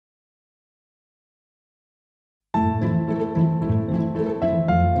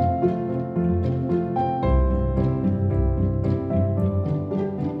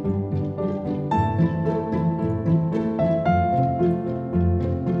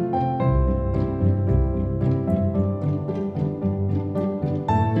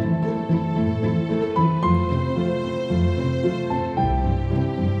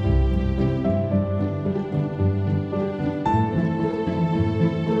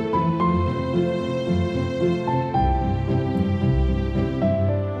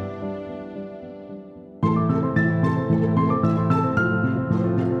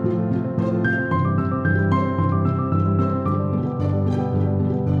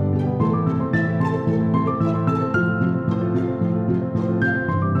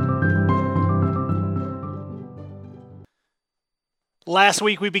Last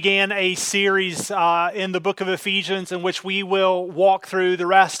week we began a series in the book of Ephesians in which we will walk through the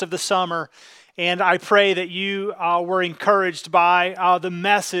rest of the summer. And I pray that you were encouraged by the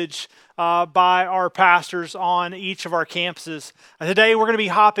message by our pastors on each of our campuses. Today we're going to be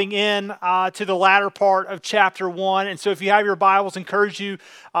hopping in to the latter part of chapter 1. And so if you have your Bibles, I encourage you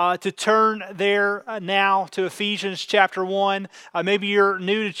to turn there now to Ephesians chapter 1. Maybe you're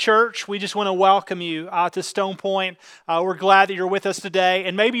new to church. We just want to welcome you to Stone Point. We're glad that you're with us today.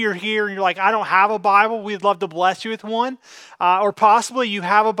 And maybe you're here and you're like, I don't have a Bible. We'd love to bless you with one. Or possibly you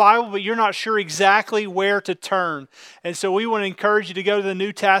have a Bible, but you're not sure exactly where to turn. And so we want to encourage you to go to the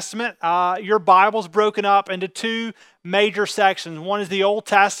New Testament. Your Bible's broken up into two major sections. One is the Old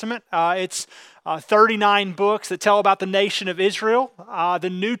Testament. It's 39 books that tell about the nation of Israel. The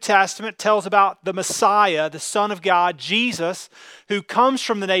New Testament tells about the Messiah, the Son of God, Jesus, who comes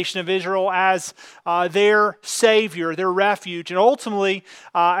from the nation of Israel as their Savior, their refuge. And ultimately,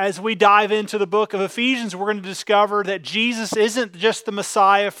 as we dive into the book of Ephesians, we're going to discover that Jesus isn't just the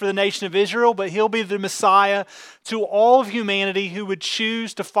Messiah for the nation of Israel, but He'll be the Messiah to all of humanity who would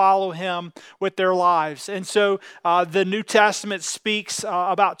choose to follow Him with their lives. And so the New Testament speaks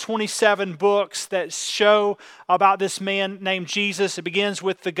about 27 books that show about this man named Jesus. It begins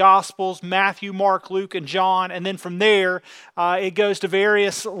with the Gospels, Matthew, Mark, Luke, and John. And then from there, it goes to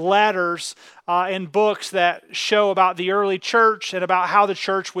various letters and books that show about the early church and about how the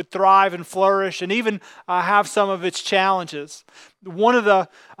church would thrive and flourish and even have some of its challenges. One of the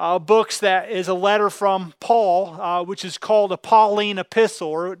books that is a letter from Paul, which is called a Pauline epistle,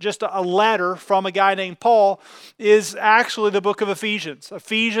 or just a letter from a guy named Paul, is actually the book of Ephesians.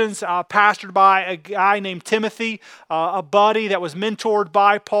 Ephesians, pastored by a guy named Timothy, a buddy that was mentored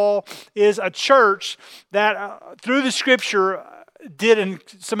by Paul, is a church that through the Scripture did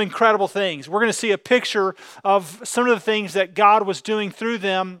some incredible things. We're going to see a picture of some of the things that God was doing through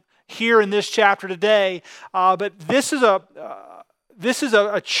them here in this chapter today. But this is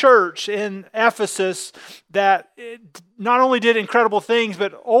a church in Ephesus that not only did incredible things,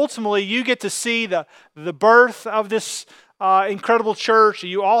 but ultimately you get to see the birth of this incredible church.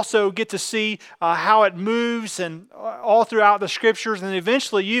 You also get to see how it moves and all throughout the Scriptures, and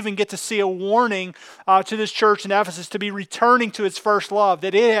eventually you even get to see a warning to this church in Ephesus to be returning to its first love,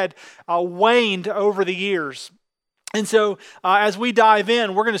 that it had waned over the years. And so as we dive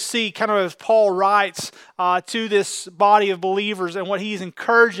in, we're going to see kind of as Paul writes to this body of believers and what he's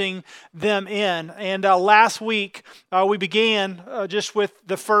encouraging them in. And last week we began just with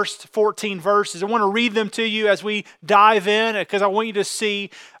the first 14 verses. I want to read them to you as we dive in because I want you to see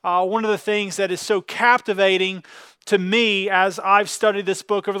one of the things that is so captivating to me as I've studied this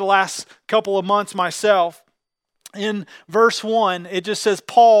book over the last couple of months myself. In verse 1, it just says,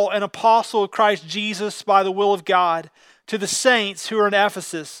 Paul, an apostle of Christ Jesus by the will of God, to the saints who are in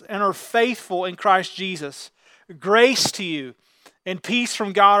Ephesus and are faithful in Christ Jesus, grace to you and peace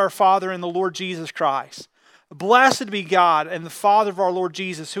from God our Father and the Lord Jesus Christ. Blessed be God and the Father of our Lord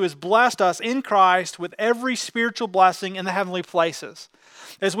Jesus, who has blessed us in Christ with every spiritual blessing in the heavenly places.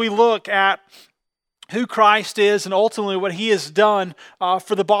 As we look at who Christ is and ultimately what He has done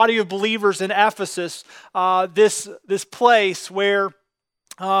for the body of believers in Ephesus, this place where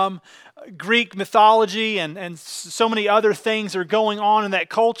Greek mythology and so many other things are going on in that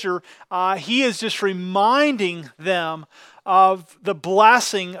culture, He is just reminding them of the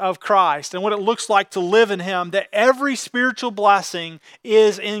blessing of Christ and what it looks like to live in Him, that every spiritual blessing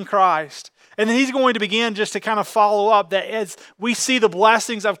is in Christ. And then he's going to begin just to kind of follow up that as we see the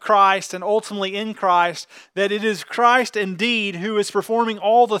blessings of Christ and ultimately in Christ, that it is Christ indeed who is performing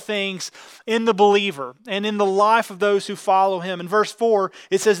all the things in the believer and in the life of those who follow Him. In verse 4,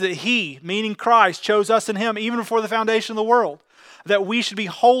 it says that He, meaning Christ, chose us in Him even before the foundation of the world, that we should be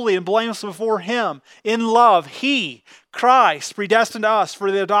holy and blameless before Him. In love, He, Christ, predestined us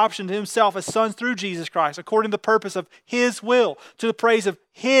for the adoption to Himself as sons through Jesus Christ, according to the purpose of His will, to the praise of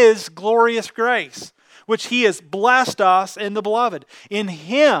His glorious grace, which He has blessed us in the Beloved. In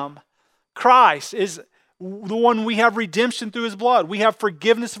Him, Christ is the one we have redemption through His blood. We have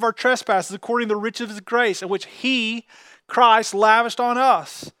forgiveness of our trespasses according to the riches of His grace, in which He, Christ, lavished on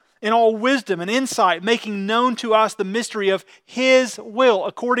us in all wisdom and insight, making known to us the mystery of His will,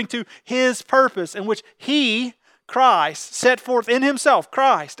 according to His purpose, in which He, Christ, set forth in Himself,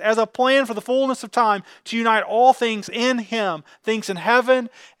 Christ, as a plan for the fullness of time to unite all things in Him, things in heaven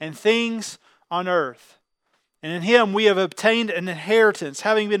and things on earth. And in Him we have obtained an inheritance,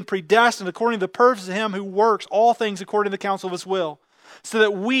 having been predestined according to the purpose of Him who works all things according to the counsel of His will, so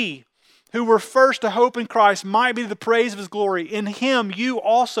that we, who were first to hope in Christ, might be to the praise of His glory. In Him you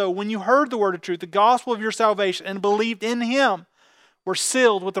also, when you heard the word of truth, the gospel of your salvation, and believed in Him, We're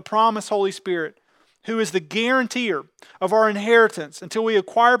sealed with the promised Holy Spirit, who is the guarantor of our inheritance until we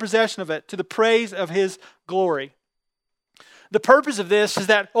acquire possession of it to the praise of His glory. The purpose of this is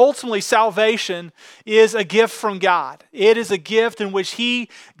that ultimately salvation is a gift from God. It is a gift in which He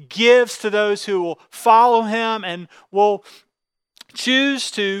gives to those who will follow Him and will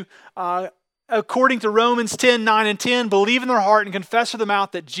choose to, according to Romans 10, 9 and 10, believe in their heart and confess with their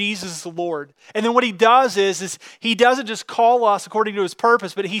mouth that Jesus is the Lord. And then what He does is He doesn't just call us according to His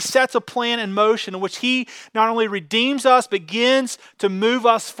purpose, but He sets a plan in motion in which He not only redeems us, begins to move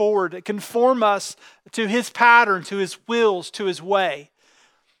us forward, to conform us to His pattern, to His wills, to His way.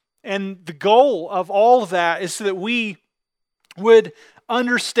 And the goal of all of that is so that we would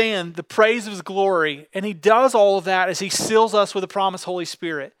understand the praise of His glory. And He does all of that as He seals us with the promised Holy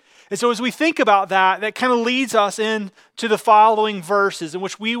Spirit. And so as we think about that, that kind of leads us into the following verses in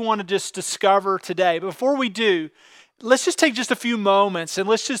which we want to just discover today. But before we do, let's just take just a few moments and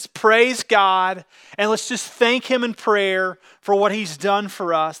let's just praise God and let's just thank Him in prayer for what He's done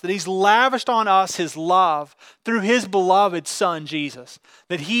for us, that He's lavished on us His love through His beloved Son, Jesus,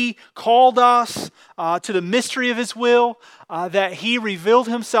 that He called us to the mystery of His will, that He revealed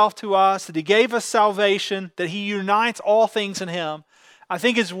Himself to us, that He gave us salvation, that He unites all things in Him. I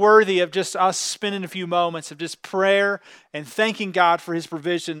think it's worthy of just us spending a few moments of just prayer and thanking God for His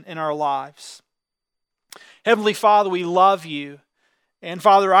provision in our lives. Heavenly Father, we love You. And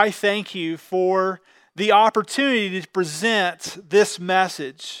Father, I thank You for the opportunity to present this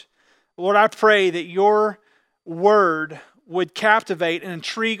message. Lord, I pray that Your word would captivate and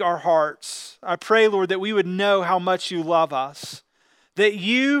intrigue our hearts. I pray, Lord, that we would know how much You love us. That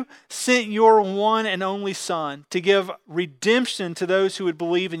You sent Your one and only Son to give redemption to those who would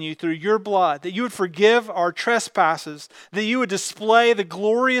believe in You through Your blood. That You would forgive our trespasses. That You would display the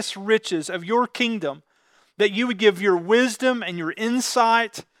glorious riches of Your kingdom. That You would give Your wisdom and Your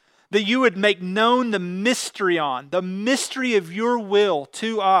insight. That You would make known the mystery of Your will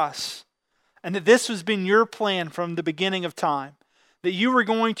to us. And that this has been Your plan from the beginning of time. That You were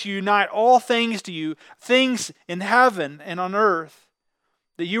going to unite all things to You, things in heaven and on earth.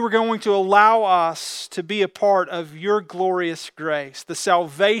 That You were going to allow us to be a part of Your glorious grace, the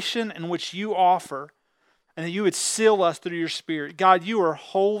salvation in which You offer, and that You would seal us through Your Spirit. God, You are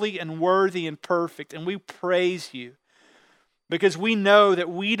holy and worthy and perfect, and we praise You because we know that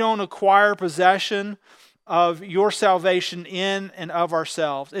we don't acquire possession of Your salvation in and of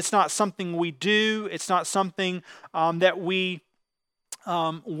ourselves. It's not something we do. It's not something that we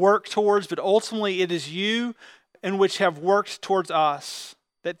work towards, but ultimately it is You in which have worked towards us.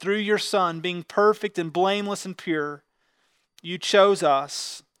 That through Your Son, being perfect and blameless and pure, You chose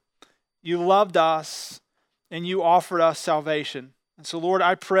us, You loved us, and You offered us salvation. And so, Lord,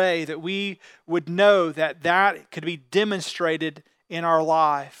 I pray that we would know that that could be demonstrated in our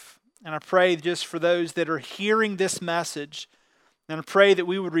life. And I pray just for those that are hearing this message, and I pray that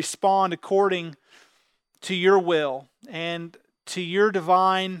we would respond according to Your will and to Your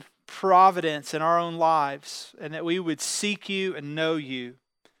divine providence in our own lives, and that we would seek You and know You.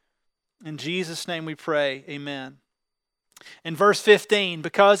 In Jesus' name we pray, amen. In verse 15,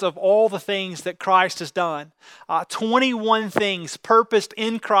 because of all the things that Christ has done, 21 things purposed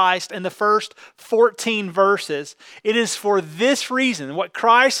in Christ in the first 14 verses, it is for this reason, what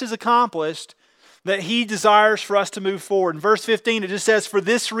Christ has accomplished, that He desires for us to move forward. In verse 15, it just says, for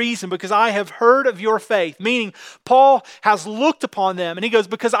this reason, because I have heard of your faith. Meaning, Paul has looked upon them, and he goes,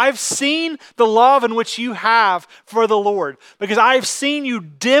 because I've seen the love in which you have for the Lord. Because I've seen you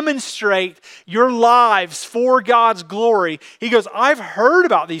demonstrate your lives for God's glory. He goes, I've heard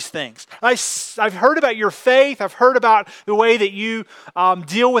about these things. I've heard about your faith. I've heard about the way that you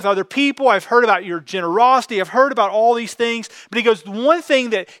deal with other people. I've heard about your generosity. I've heard about all these things. But he goes, one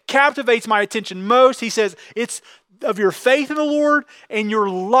thing that captivates my attention most, he says, it's of your faith in the Lord and your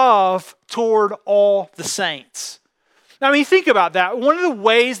love toward all the saints. Now, I mean, think about that. One of the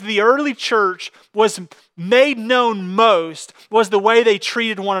ways the early church was made known most was the way they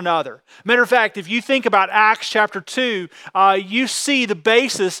treated one another. Matter of fact, if you think about Acts chapter 2, you see the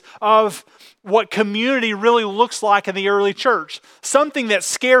basis of what community really looks like in the early church. Something that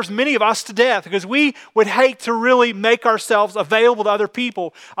scares many of us to death because we would hate to really make ourselves available to other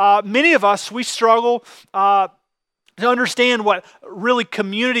people. Many of us, we struggle to understand what really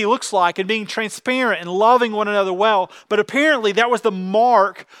community looks like and being transparent and loving one another well. But apparently that was the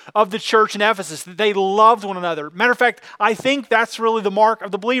mark of the church in Ephesus, that they loved one another. Matter of fact, I think that's really the mark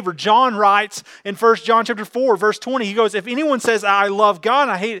of the believer. John writes in 1 John chapter 4, verse 20, he goes, if anyone says, I love God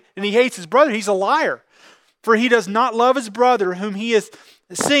and he hates his brother, he's a liar. For he does not love his brother whom he has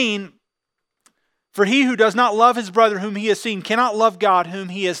seen. For he who does not love his brother whom he has seen cannot love God whom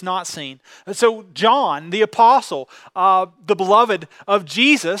he has not seen. And so John, the apostle, the beloved of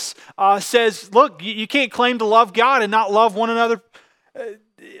Jesus, says, look, you can't claim to love God and not love one another.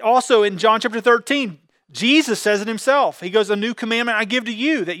 Also in John chapter 13, Jesus says it himself. He goes, a new commandment I give to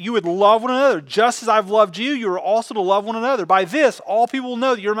you, that you would love one another. Just as I've loved you, you are also to love one another. By this, all people will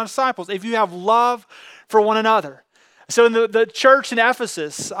know that you're my disciples, if you have love for one another. So in the church in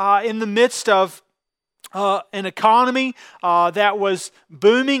Ephesus, in the midst of an economy that was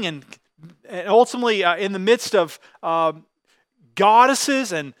booming and ultimately in the midst of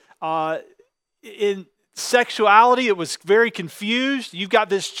goddesses and in sexuality, it was very confused. You've got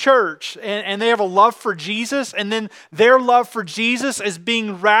this church and they have a love for Jesus, and then their love for Jesus is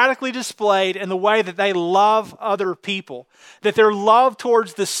being radically displayed in the way that they love other people. That their love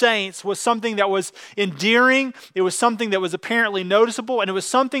towards the saints was something that was endearing, it was something that was apparently noticeable, and it was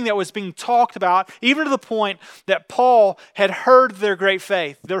something that was being talked about, even to the point that Paul had heard their great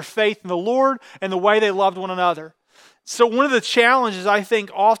faith, their faith in the Lord and the way they loved one another. So one of the challenges, I think,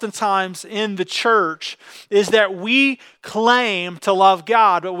 oftentimes in the church is that we claim to love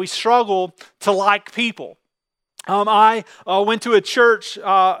God, but we struggle to like people. I went to a church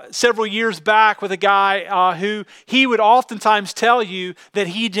several years back with a guy who he would oftentimes tell you that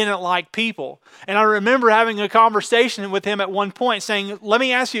he didn't like people. And I remember having a conversation with him at one point saying, let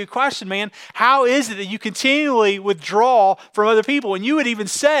me ask you a question, man. How is it that you continually withdraw from other people? And you would even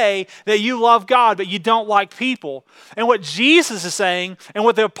say that you love God, but you don't like people. And what Jesus is saying, and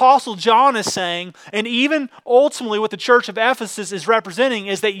what the Apostle John is saying, and even ultimately what the church of Ephesus is representing,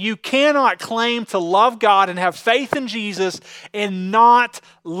 is that you cannot claim to love God and have faith in Jesus and not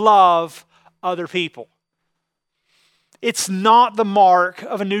love other people. It's not the mark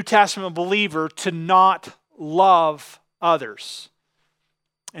of a New Testament believer to not love others.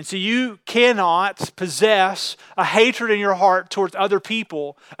 And so you cannot possess a hatred in your heart towards other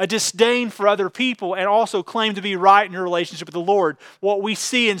people, a disdain for other people, and also claim to be right in your relationship with the Lord. What we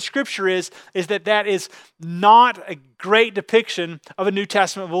see in Scripture is that is not a great depiction of a New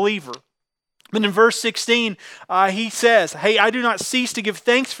Testament believer. But in verse 16, he says, hey, I do not cease to give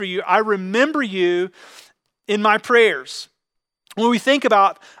thanks for you. I remember you in my prayers. When we think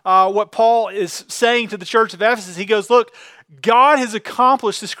about what Paul is saying to the church of Ephesus, he goes, look, God has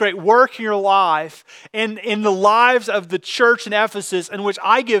accomplished this great work in your life and in the lives of the church in Ephesus, in which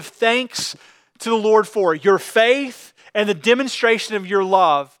I give thanks to the Lord for your faith and the demonstration of your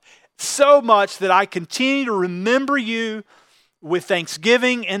love, so much that I continue to remember you with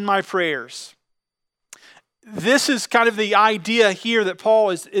thanksgiving in my prayers. This is kind of the idea here that Paul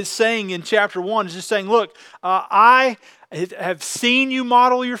is saying in chapter 1, is just saying, look, I have seen you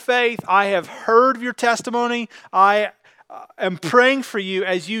model your faith. I have heard of your testimony. I am praying for you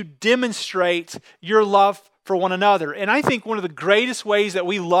as you demonstrate your love for one another. And I think one of the greatest ways that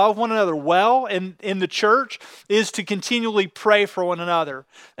we love one another well in the church is to continually pray for one another.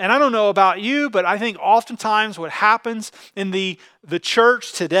 And I don't know about you, but I think oftentimes what happens in the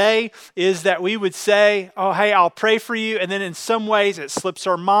church today is that we would say, oh, hey, I'll pray for you. And then in some ways it slips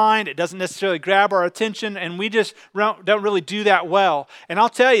our mind. It doesn't necessarily grab our attention. And we just don't really do that well. And I'll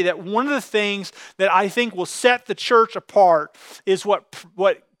tell you that one of the things that I think will set the church apart is what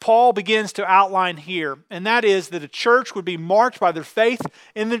Paul begins to outline here, and that is that a church would be marked by their faith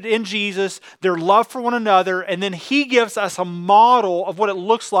in Jesus, their love for one another, and then he gives us a model of what it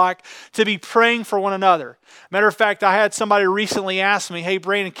looks like to be praying for one another. Matter of fact, I had somebody recently ask me, hey,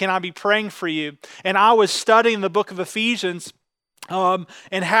 Brandon, can I be praying for you? And I was studying the book of Ephesians and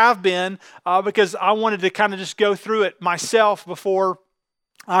have been because I wanted to kind of just go through it myself before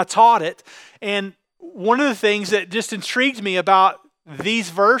I taught it. And one of the things that just intrigued me about these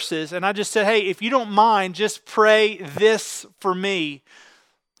verses, and I just said, hey, if you don't mind, just pray this for me.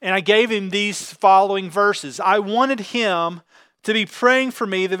 And I gave him these following verses. I wanted him to be praying for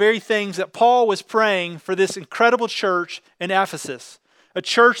me the very things that Paul was praying for this incredible church in Ephesus. A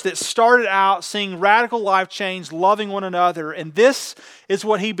church that started out seeing radical life change, loving one another. And this is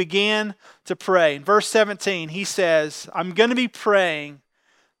what he began to pray. In verse 17, he says, I'm going to be praying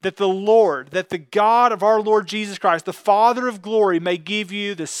that the Lord, that the God of our Lord Jesus Christ, the Father of glory, may give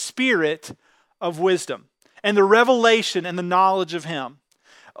you the spirit of wisdom and the revelation and the knowledge of him.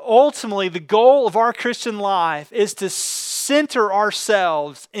 Ultimately, the goal of our Christian life is to center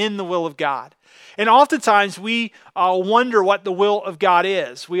ourselves in the will of God. And oftentimes we wonder what the will of God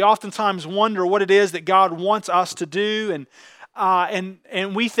is. We oftentimes wonder what it is that God wants us to do, and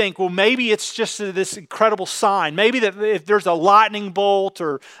we think, well, maybe it's just this incredible sign. Maybe that if there's a lightning bolt,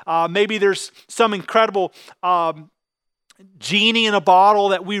 or maybe there's some incredible genie in a bottle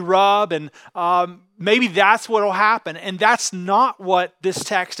that we rub, and maybe that's what will happen. And that's not what this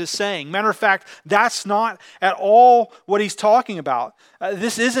text is saying. Matter of fact, that's not at all what he's talking about.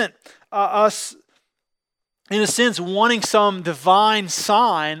 This isn't us, in a sense, wanting some divine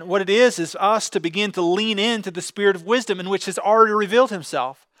sign. What it is us to begin to lean into the spirit of wisdom in which has already revealed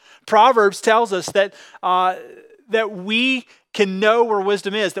himself. Proverbs tells us that we can know where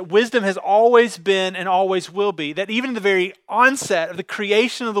wisdom is, that wisdom has always been and always will be, that even in the very onset of the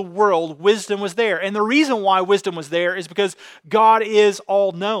creation of the world, wisdom was there. And the reason why wisdom was there is because God is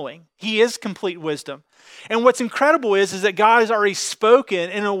all-knowing. He is complete wisdom. And what's incredible is that God has already spoken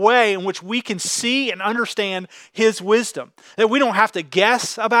in a way in which we can see and understand His wisdom. That we don't have to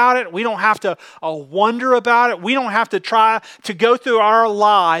guess about it. We don't have to wonder about it. We don't have to try to go through our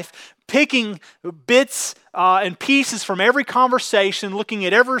life picking bits and pieces from every conversation, looking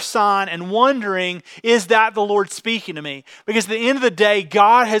at every sign and wondering, is that the Lord speaking to me? Because at the end of the day,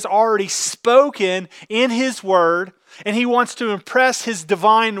 God has already spoken in His Word, and He wants to impress His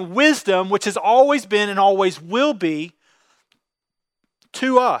divine wisdom, which has always been and always will be,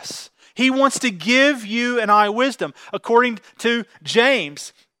 to us. He wants to give you and I wisdom. According to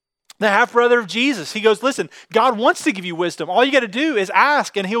James, the half-brother of Jesus, he goes, listen, God wants to give you wisdom. All you got to do is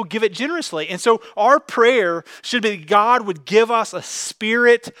ask and He'll give it generously. And so our prayer should be that God would give us a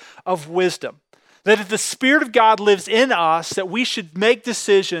spirit of wisdom. That if the Spirit of God lives in us, that we should make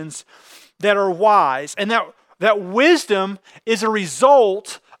decisions that are wise. And that wisdom is a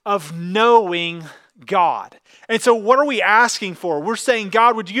result of knowing God. And so what are we asking for? We're saying,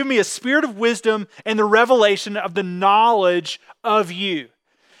 God, would you give me a spirit of wisdom and the revelation of the knowledge of you?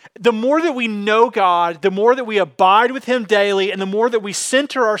 The more that we know God, the more that we abide with Him daily, and the more that we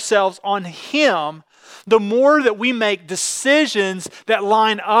center ourselves on Him, the more that we make decisions that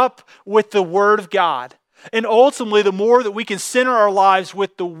line up with the Word of God. And ultimately, the more that we can center our lives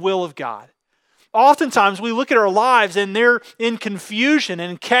with the will of God. Oftentimes, we look at our lives and they're in confusion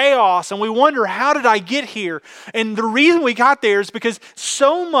and chaos, and we wonder, how did I get here? And the reason we got there is because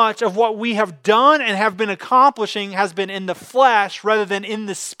so much of what we have done and have been accomplishing has been in the flesh rather than in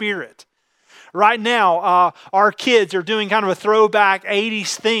the spirit. Right now, our kids are doing kind of a throwback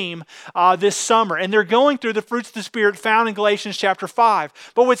 80s theme this summer, and they're going through the fruits of the Spirit found in Galatians chapter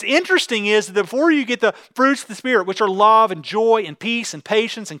 5. But what's interesting is that before you get the fruits of the Spirit, which are love and joy and peace and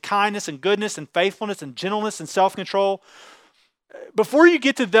patience and kindness and goodness and faithfulness and gentleness and self-control, before you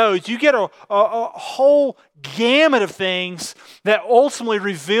get to those, you get a whole gamut of things that ultimately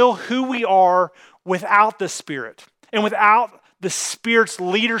reveal who we are without the Spirit and without the Spirit's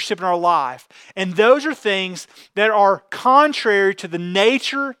leadership in our life. And those are things that are contrary to the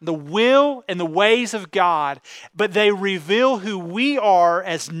nature, the will, and the ways of God, but they reveal who we are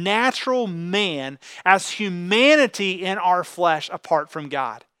as natural man, as humanity in our flesh apart from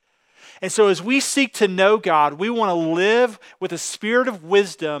God. And so as we seek to know God, we want to live with a spirit of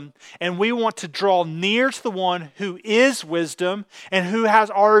wisdom, and we want to draw near to the one who is wisdom and who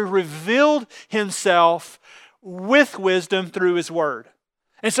has already revealed Himself with wisdom through His Word.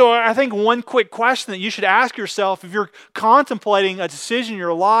 And so I think one quick question that you should ask yourself if you're contemplating a decision in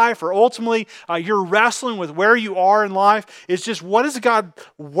your life, or ultimately you're wrestling with where you are in life, is just, what does God's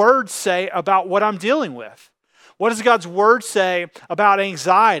Word say about what I'm dealing with? What does God's Word say about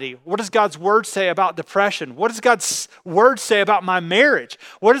anxiety? What does God's Word say about depression? What does God's Word say about my marriage?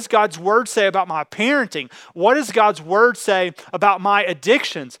 What does God's Word say about my parenting? What does God's Word say about my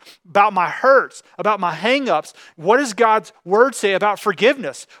addictions, about my hurts, about my hang-ups? What does God's Word say about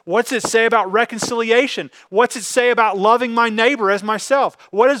forgiveness? What's it say about reconciliation? What's it say about loving my neighbor as myself?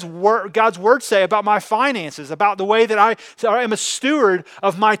 What does God's Word say about my finances, about the way that I am a steward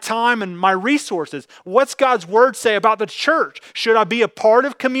of my time and my resources? What's God's Word say about the church? Should I be a part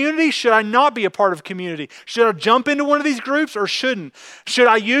of community? Should I not be a part of community? Should I jump into one of these groups or shouldn't? Should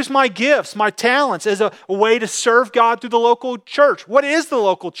I use my gifts, my talents as a way to serve God through the local church? What is the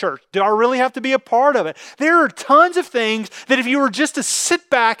local church? Do I really have to be a part of it? There are tons of things that if you were just to sit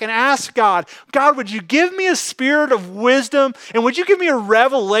back and ask God, God, would you give me a spirit of wisdom, and would you give me a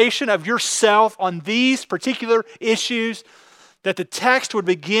revelation of yourself on these particular issues, that the text would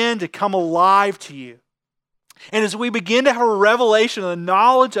begin to come alive to you. And as we begin to have a revelation of the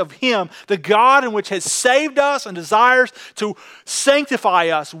knowledge of Him, the God in which has saved us and desires to sanctify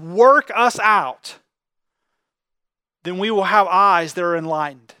us, work us out, then we will have eyes that are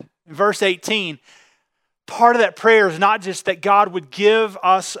enlightened. In verse 18, part of that prayer is not just that God would give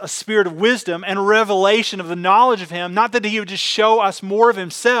us a spirit of wisdom and a revelation of the knowledge of Him, not that He would just show us more of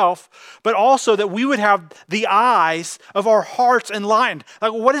Himself, but also that we would have the eyes of our hearts enlightened.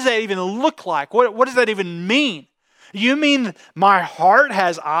 Like, what does that even look like? What does that even mean? You mean my heart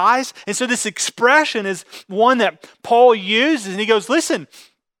has eyes? And so this expression is one that Paul uses, and he goes, listen,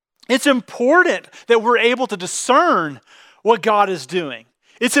 it's important that we're able to discern what God is doing.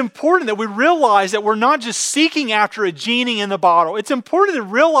 It's important that we realize that we're not just seeking after a genie in the bottle. It's important to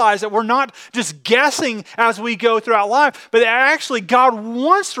realize that we're not just guessing as we go throughout life, but that actually God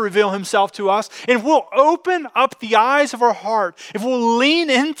wants to reveal himself to us. And if we'll open up the eyes of our heart, if we'll lean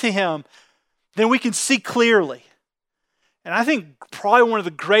into him, then we can see clearly. And I think probably one of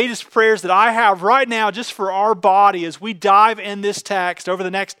the greatest prayers that I have right now just for our body as we dive in this text over the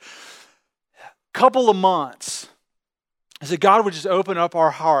next couple of months is that God would just open up our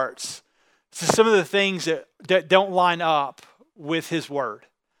hearts to some of the things that don't line up with his word.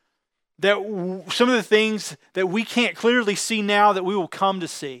 That some of the things that we can't clearly see now that we will come to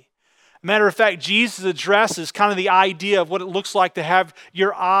see. Matter of fact, Jesus addresses kind of the idea of what it looks like to have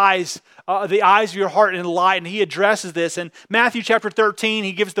your eyes, the eyes of your heart enlightened. He addresses this. In Matthew chapter 13,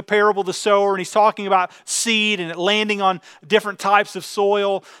 he gives the parable of the sower, and he's talking about seed and it landing on different types of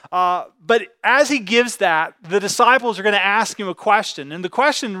soil. But as he gives that, the disciples are going to ask him a question. And the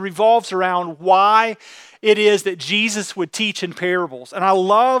question revolves around why it is that Jesus would teach in parables. And I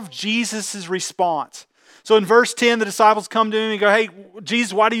love Jesus' response. So in verse 10, the disciples come to him and go, hey,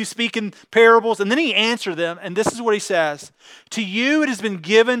 Jesus, why do you speak in parables? And then he answered them, and this is what he says. To you it has been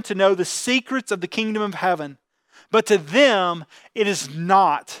given to know the secrets of the kingdom of heaven, but to them it has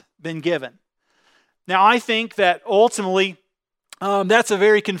not been given. Now I think that ultimately that's a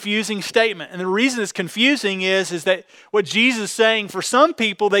very confusing statement. And the reason it's confusing is that what Jesus is saying, for some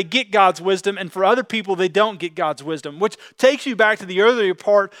people, they get God's wisdom, and for other people, they don't get God's wisdom, which takes you back to the earlier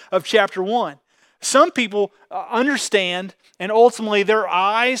part of chapter 1. Some people understand, and ultimately their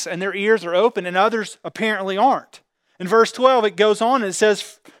eyes and their ears are open, and others apparently aren't. In verse 12, it goes on and it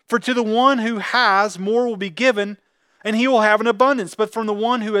says, for to the one who has, more will be given, and he will have an abundance. But from the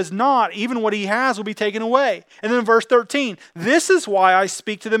one who has not, even what he has will be taken away. And then in verse 13, this is why I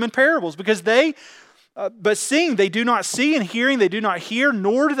speak to them in parables, because but seeing they do not see, and hearing they do not hear,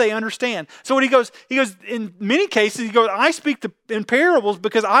 nor do they understand. So what he goes, in many cases, he goes, I speak in parables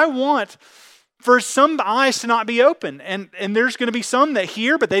because I want for some eyes to not be open. And there's going to be some that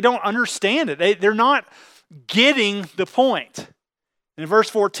hear, but they don't understand it. They're not getting the point. In verse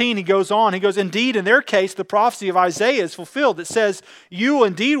 14, he goes on. He goes, indeed, in their case, the prophecy of Isaiah is fulfilled. It says, you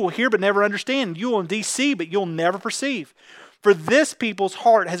indeed will hear, but never understand. You will indeed see, but you'll never perceive. For this people's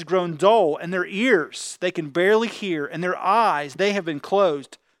heart has grown dull, and their ears they can barely hear, and their eyes they have been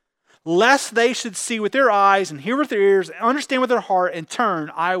closed, lest they should see with their eyes and hear with their ears and understand with their heart and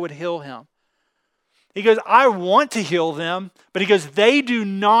turn, I would heal him. He goes, I want to heal them, but he goes, they do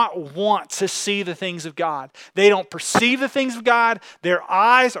not want to see the things of God. They don't perceive the things of God. Their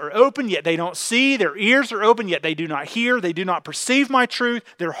eyes are open, yet they don't see. Their ears are open, yet they do not hear. They do not perceive my truth.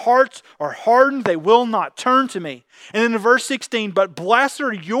 Their hearts are hardened. They will not turn to me. And then in verse 16, but blessed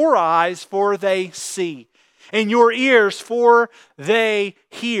are your eyes, for they see, and your ears, for they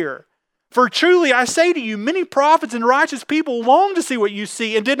hear. For truly I say to you, many prophets and righteous people long to see what you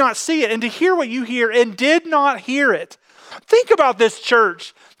see and did not see it, and to hear what you hear and did not hear it. Think about this,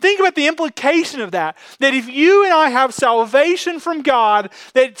 church. Think about the implication of that. That if you and I have salvation from God,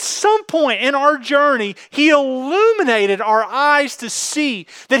 that at some point in our journey, he illuminated our eyes to see.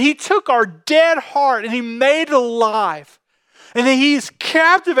 That he took our dead heart and he made it alive. And then he's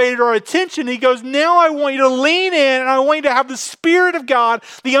captivated our attention. He goes, now I want you to lean in, and I want you to have the Spirit of God,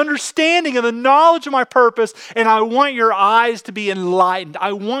 the understanding and the knowledge of my purpose, and I want your eyes to be enlightened.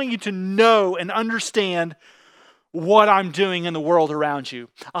 I want you to know and understand what I'm doing in the world around you.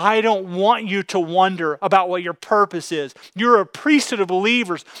 I don't want you to wonder about what your purpose is. You're a priesthood of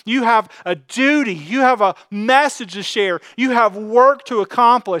believers. You have a duty. You have a message to share. You have work to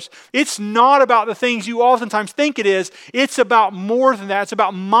accomplish. It's not about the things you oftentimes think it is. It's about more than that. It's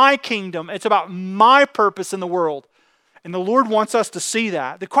about my kingdom. It's about my purpose in the world. And the Lord wants us to see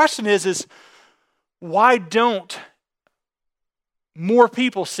that. The question is why don't more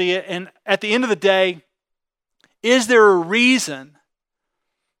people see it? And at the end of the day, is there a reason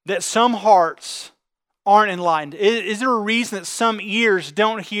that some hearts aren't enlightened? Is there a reason that some ears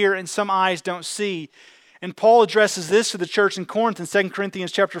don't hear and some eyes don't see? And Paul addresses this to the church in Corinth in 2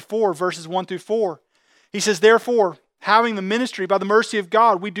 Corinthians chapter 4, verses 1 through 4. He says, therefore, having the ministry by the mercy of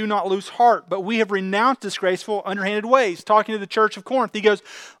God, we do not lose heart, but we have renounced disgraceful, underhanded ways. Talking to the church of Corinth, he goes,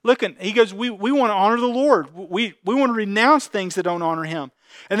 we want to honor the Lord. We want to renounce things that don't honor him.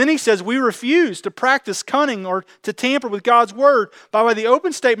 And then he says, we refuse to practice cunning or to tamper with God's word. By the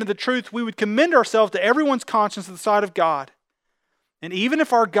open statement of the truth, we would commend ourselves to everyone's conscience at the sight of God. And even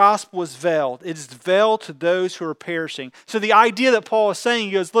if our gospel is veiled, it is veiled to those who are perishing. So the idea that Paul is saying,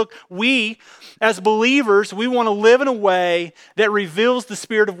 he goes, look, we as believers, we want to live in a way that reveals the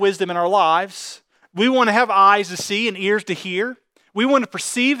spirit of wisdom in our lives. We want to have eyes to see and ears to hear. We want to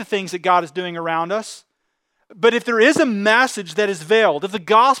perceive the things that God is doing around us. But if there is a message that is veiled, if the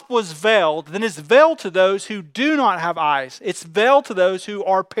gospel is veiled, then it's veiled to those who do not have eyes. It's veiled to those who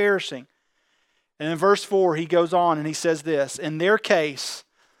are perishing. And in verse 4, he goes on and he says this, in their case,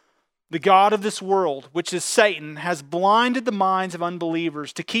 the God of this world, which is Satan, has blinded the minds of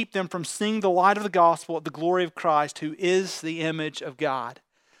unbelievers to keep them from seeing the light of the gospel of the glory of Christ, who is the image of God.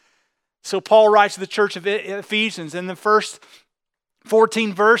 So Paul writes to the church of Ephesians in the first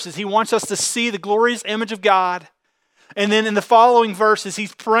 14 verses, he wants us to see the glorious image of God. And then in the following verses,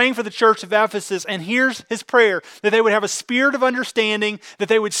 he's praying for the church of Ephesus, and here's his prayer, that they would have a spirit of understanding, that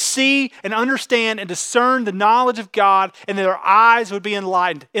they would see and understand and discern the knowledge of God, and that their eyes would be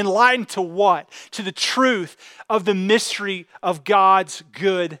enlightened. Enlightened to what? To the truth of the mystery of God's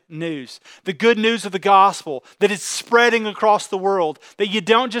good news. The good news of the gospel, that it's spreading across the world, that you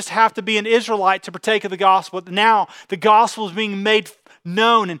don't just have to be an Israelite to partake of the gospel, but now the gospel is being made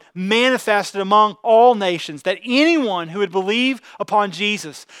known and manifested among all nations, that anyone who would believe upon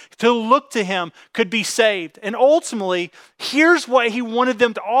Jesus, to look to him, could be saved. And ultimately, here's what he wanted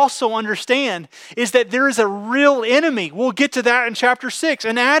them to also understand, is that there is a real enemy. We'll get to that in chapter 6,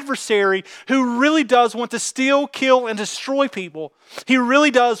 an adversary who really does want to steal, kill, and destroy people. He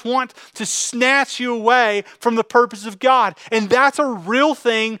really does want to snatch you away from the purpose of God. And that's a real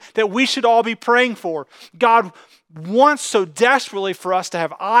thing that we should all be praying for. God wants so desperately for us to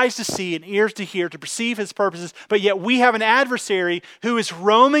have eyes to see and ears to hear, to perceive his purposes, but yet we have an adversary who is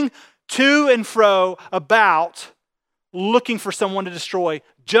roaming to and fro about, looking for someone to destroy,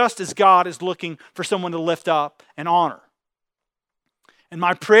 just as God is looking for someone to lift up and honor. And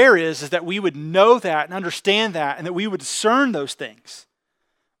my prayer is that we would know that and understand that, and that we would discern those things,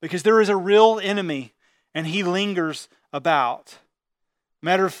 because there is a real enemy and he lingers about.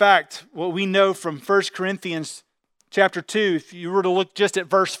 Matter of fact, what we know from 1 Corinthians chapter 2, if you were to look just at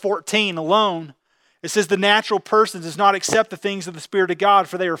verse 14 alone, it says the natural person does not accept the things of the Spirit of God,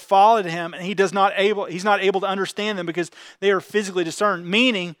 for they are folly to him, and he's not able to understand them because they are physically discerned.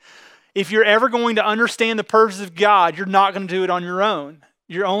 Meaning, if you're ever going to understand the purposes of God, you're not going to do it on your own.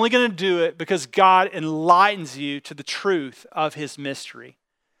 You're only going to do it because God enlightens you to the truth of his mystery.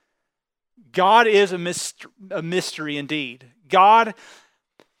 God is a mystery indeed. God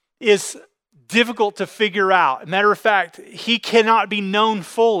is difficult to figure out. Matter of fact, he cannot be known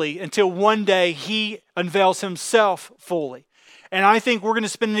fully until one day he unveils himself fully. And I think we're going to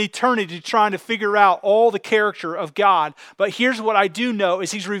spend an eternity trying to figure out all the character of God. But here's what I do know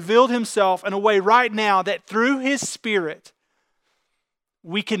is he's revealed himself in a way right now that through his Spirit,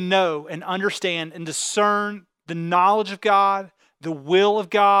 we can know and understand and discern the knowledge of God, the will of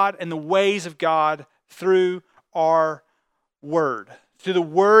God, and the ways of God through our Word. Through the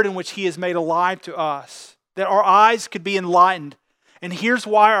Word in which he has made alive to us, that our eyes could be enlightened. And here's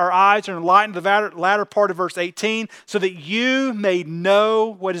why our eyes are enlightened, the latter part of verse 18, so that you may know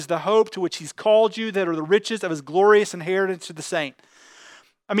what is the hope to which he's called you, that are the riches of his glorious inheritance to the saint.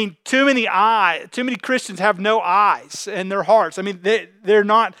 I mean, too many Christians have no eyes in their hearts. I mean, they're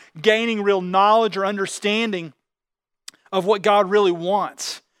not gaining real knowledge or understanding of what God really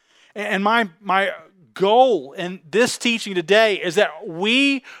wants. And my goal in this teaching today is that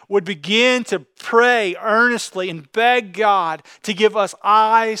we would begin to pray earnestly and beg God to give us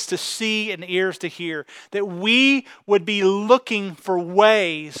eyes to see and ears to hear. That we would be looking for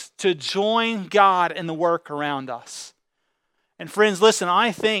ways to join God in the work around us. And friends, listen,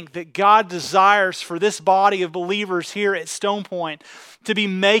 I think that God desires for this body of believers here at Stone Point to be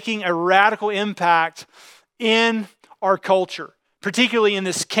making a radical impact in our culture, particularly in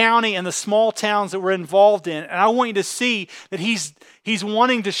this county and the small towns that we're involved in. And I want you to see that he's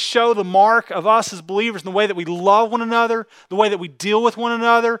wanting to show the mark of us as believers in the way that we love one another, the way that we deal with one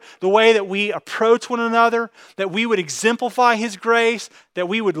another, the way that we approach one another, that we would exemplify his grace, that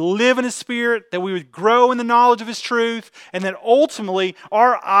we would live in his Spirit, that we would grow in the knowledge of his truth, and that ultimately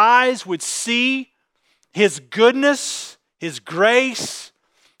our eyes would see his goodness, his grace,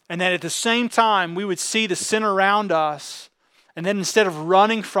 and that at the same time we would see the sin around us. And then instead of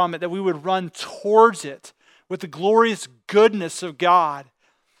running from it, that we would run towards it with the glorious goodness of God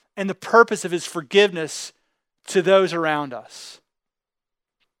and the purpose of his forgiveness to those around us.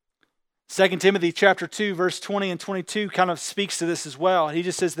 2 Timothy chapter 2, verse 20 and 22 kind of speaks to this as well. He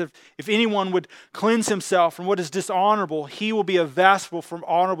just says that if anyone would cleanse himself from what is dishonorable, he will be a vessel from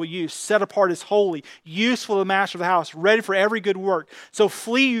honorable use, set apart as holy, useful to the master of the house, ready for every good work. So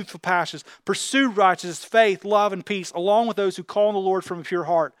flee youthful passions, pursue righteousness, faith, love, and peace, along with those who call on the Lord from a pure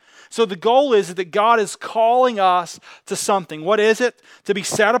heart. So the goal is that God is calling us to something. What is it? To be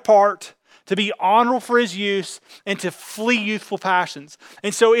set apart, to be honorable for his use, and to flee youthful passions.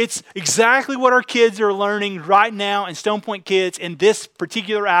 And so it's exactly what our kids are learning right now in Stone Point Kids in this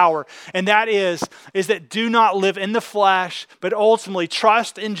particular hour. And that is that do not live in the flesh, but ultimately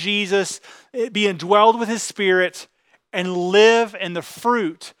trust in Jesus, be indwelled with his Spirit, and live in the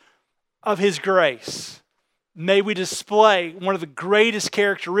fruit of his grace. May we display one of the greatest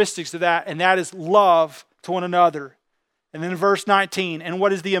characteristics of that, and that is love to one another. And then in verse 19, and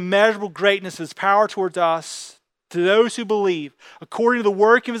what is the immeasurable greatness of his power towards us, to those who believe, according to the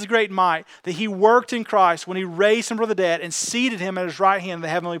work of his great might, that he worked in Christ when he raised him from the dead and seated him at his right hand in the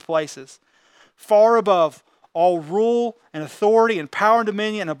heavenly places, far above all rule and authority and power and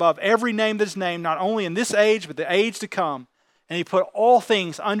dominion, and above every name that is named, not only in this age, but the age to come. And he put all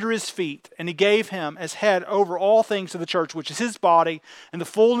things under his feet, and he gave him as head over all things to the church, which is his body, and the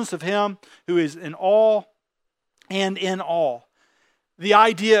fullness of him who is in all and in all. The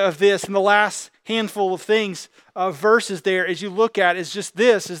idea of this in the last handful of things, verses there, as you look at, is just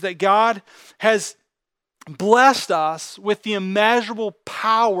this, is that God has blessed us with the immeasurable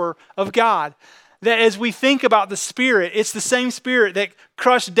power of God. That as we think about the Spirit, it's the same Spirit that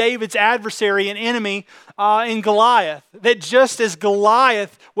crushed David's adversary and enemy in Goliath. That just as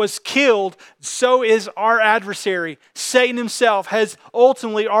Goliath was killed, so is our adversary. Satan himself has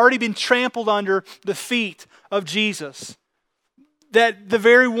ultimately already been trampled under the feet of Jesus. That the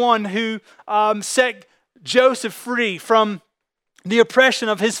very one who set Joseph free from the oppression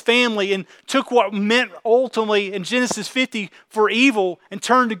of his family and took what meant ultimately in Genesis 50 for evil and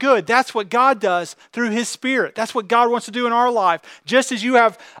turned to good. That's what God does through his Spirit. That's what God wants to do in our life. Just as you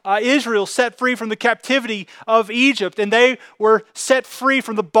have Israel set free from the captivity of Egypt and they were set free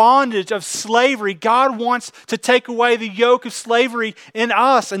from the bondage of slavery, God wants to take away the yoke of slavery in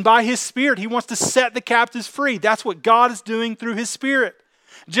us, and by his Spirit he wants to set the captives free. That's what God is doing through his Spirit.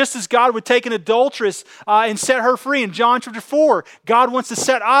 Just as God would take an adulteress and set her free in John chapter 4, God wants to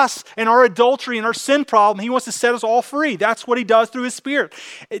set us and our adultery and our sin problem, he wants to set us all free. That's what he does through his Spirit.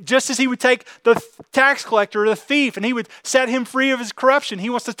 Just as he would take the tax collector or the thief and he would set him free of his corruption, he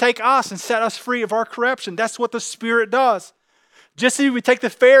wants to take us and set us free of our corruption. That's what the Spirit does. Just as he would take the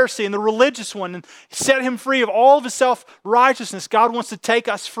Pharisee and the religious one and set him free of all of his self-righteousness, God wants to take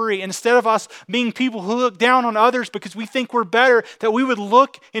us free. And instead of us being people who look down on others because we think we're better, that we would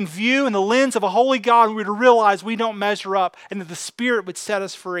look and view in the lens of a holy God and we would realize we don't measure up and that the Spirit would set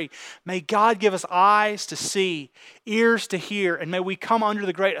us free. May God give us eyes to see, ears to hear, and may we come under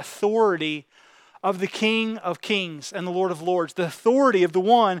the great authority of the King of Kings and the Lord of Lords, the authority of the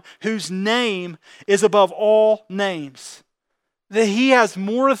one whose name is above all names. That he has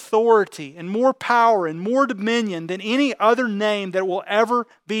more authority and more power and more dominion than any other name that will ever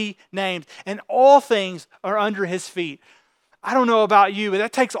be named. And all things are under his feet. I don't know about you, but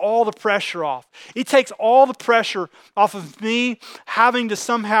that takes all the pressure off. It takes all the pressure off of me having to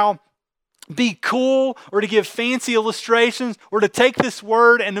somehow be cool or to give fancy illustrations or to take this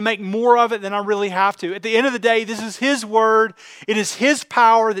word and to make more of it than I really have to. At the end of the day, this is his word. It is his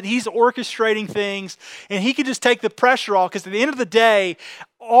power that he's orchestrating things, and he can just take the pressure off, because at the end of the day,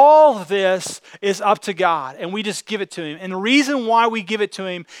 all of this is up to God, and we just give it to him. And the reason why we give it to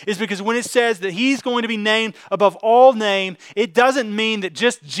him is because when it says that he's going to be named above all name, it doesn't mean that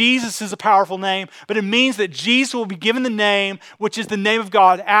just Jesus is a powerful name, but it means that Jesus will be given the name, which is the name of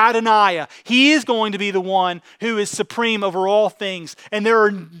God, Adonai. He is going to be the one who is supreme over all things. And there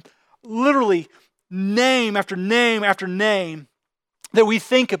are literally name after name after name that we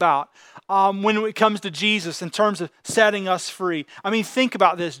think about when it comes to Jesus in terms of setting us free. I mean, think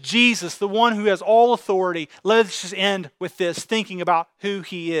about this. Jesus, the one who has all authority. Let's just end with this, thinking about who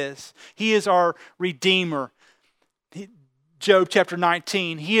he is. He is our Redeemer. Job chapter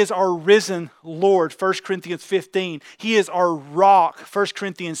 19. He is our risen Lord, 1 Corinthians 15. He is our rock, 1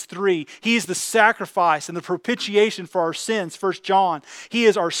 Corinthians 3. He is the sacrifice and the propitiation for our sins, 1 John. He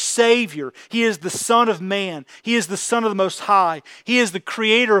is our Savior. He is the Son of Man. He is the Son of the Most High. He is the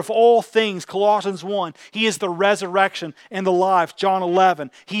creator of all things, Colossians 1. He is the resurrection and the life, John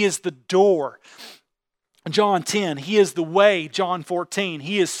 11. He is the door. John 10, He is the way, John 14.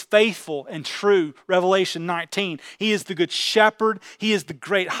 He is faithful and true, Revelation 19. He is the good shepherd. He is the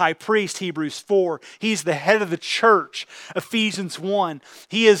great high priest, Hebrews 4. He's the head of the church, Ephesians 1.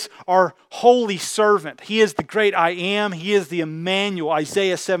 He is our holy servant. He is the great I am. He is the Emmanuel,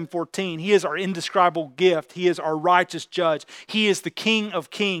 Isaiah 7:14. He is our indescribable gift. He is our righteous judge. He is the King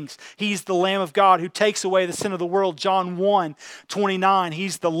of kings. He's the Lamb of God who takes away the sin of the world, John 1:29.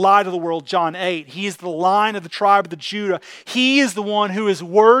 He's the light of the world, John 8. He is the Lion of the tribe of the Judah. He is the one who is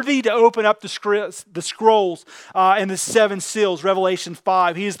worthy to open up the scrolls and the seven seals, Revelation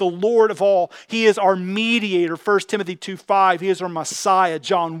 5. He is the Lord of all. He is our mediator, 1 Timothy 2:5. He is our Messiah,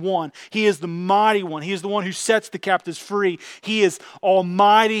 John 1. He is the mighty one. He is the one who sets the captives free. He is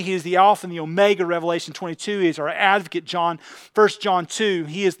almighty. He is the Alpha and the Omega, Revelation 22. He is our advocate, 1 John 2.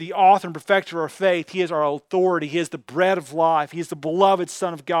 He is the author and perfecter of our faith. He is our authority. He is the bread of life. He is the beloved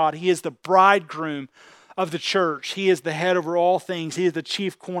Son of God. He is the bridegroom of the church. He is the head over all things. He is the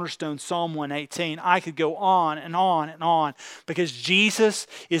chief cornerstone, Psalm 118. I could go on and on and on because Jesus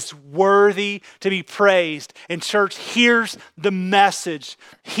is worthy to be praised. And church, here's the message.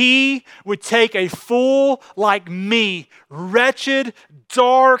 He would take a fool like me, wretched,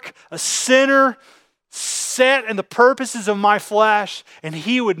 dark, a sinner, set in the purposes of my flesh, and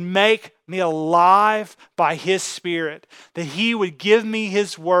He would make me alive by His Spirit, that He would give me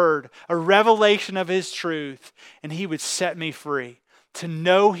His word, a revelation of His truth, and He would set me free. To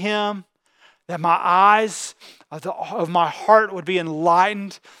know Him, that my eyes of my heart would be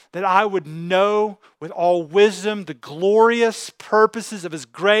enlightened, that I would know with all wisdom the glorious purposes of His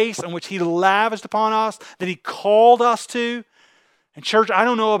grace in which He lavished upon us, that He called us to. And church, I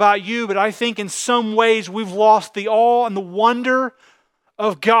don't know about you, but I think in some ways we've lost the awe and the wonder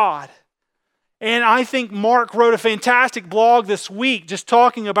of God. And I think Mark wrote a fantastic blog this week just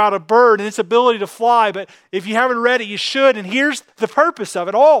talking about a bird and its ability to fly. But if you haven't read it, you should. And here's the purpose of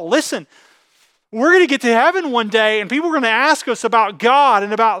it all. Listen, we're going to get to heaven one day and people are going to ask us about God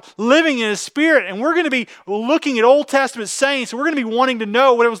and about living in His Spirit. And we're going to be looking at Old Testament saints. We're going to be wanting to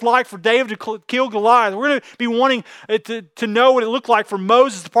know what it was like for David to kill Goliath. We're going to be wanting to know what it looked like for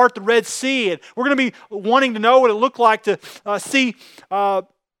Moses to part the Red Sea. And we're going to be wanting to know what it looked like to see a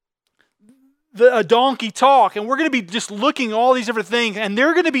donkey talk. And we're going to be just looking at all these different things. And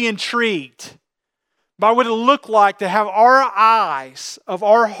they're going to be intrigued by what it looked like to have our eyes of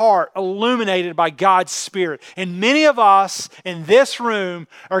our heart illuminated by God's Spirit. And many of us in this room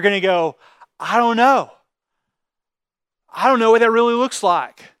are going to go, I don't know. I don't know what that really looks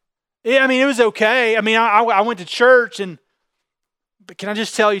like. I mean, it was okay. I mean, I went to church, but can I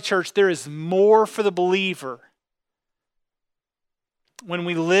just tell you, church, there is more for the believer when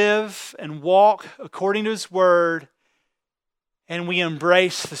we live and walk according to His Word and we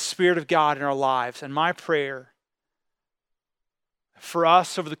embrace the Spirit of God in our lives. And my prayer for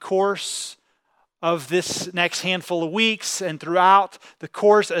us over the course of this next handful of weeks and throughout the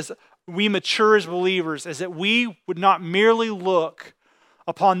course as we mature as believers is that we would not merely look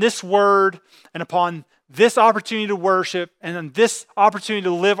upon this Word and upon this opportunity to worship and then this opportunity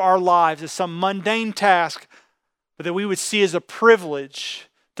to live our lives as some mundane task, but that we would see as a privilege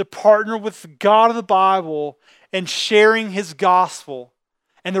to partner with the God of the Bible and sharing His gospel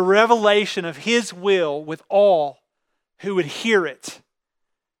and the revelation of His will with all who would hear it,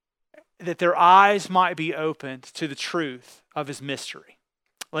 that their eyes might be opened to the truth of His mystery.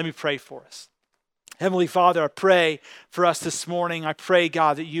 Let me pray for us. Heavenly Father, I pray for us this morning. I pray,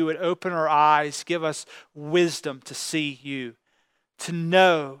 God, that You would open our eyes, give us wisdom to see You, to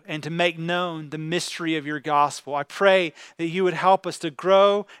know and to make known the mystery of Your gospel. I pray that You would help us to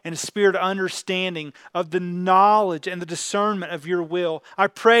grow in a spirit of understanding of the knowledge and the discernment of Your will. I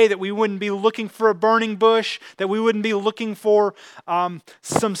pray that we wouldn't be looking for a burning bush, that we wouldn't be looking for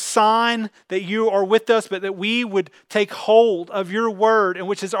some sign that You are with us, but that we would take hold of Your word and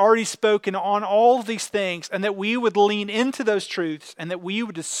which has already spoken on all of these things, and that we would lean into those truths and that we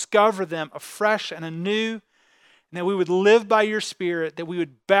would discover them afresh and anew. And that we would live by Your Spirit, that we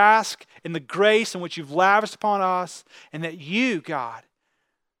would bask in the grace in which You've lavished upon us, and that You, God,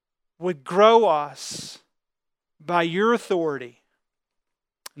 would grow us by Your authority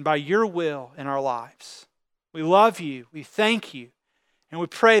and by Your will in our lives. We love You, we thank You, and we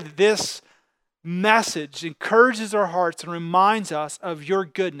pray that this message encourages our hearts and reminds us of Your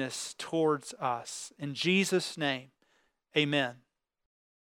goodness towards us. In Jesus' name, amen.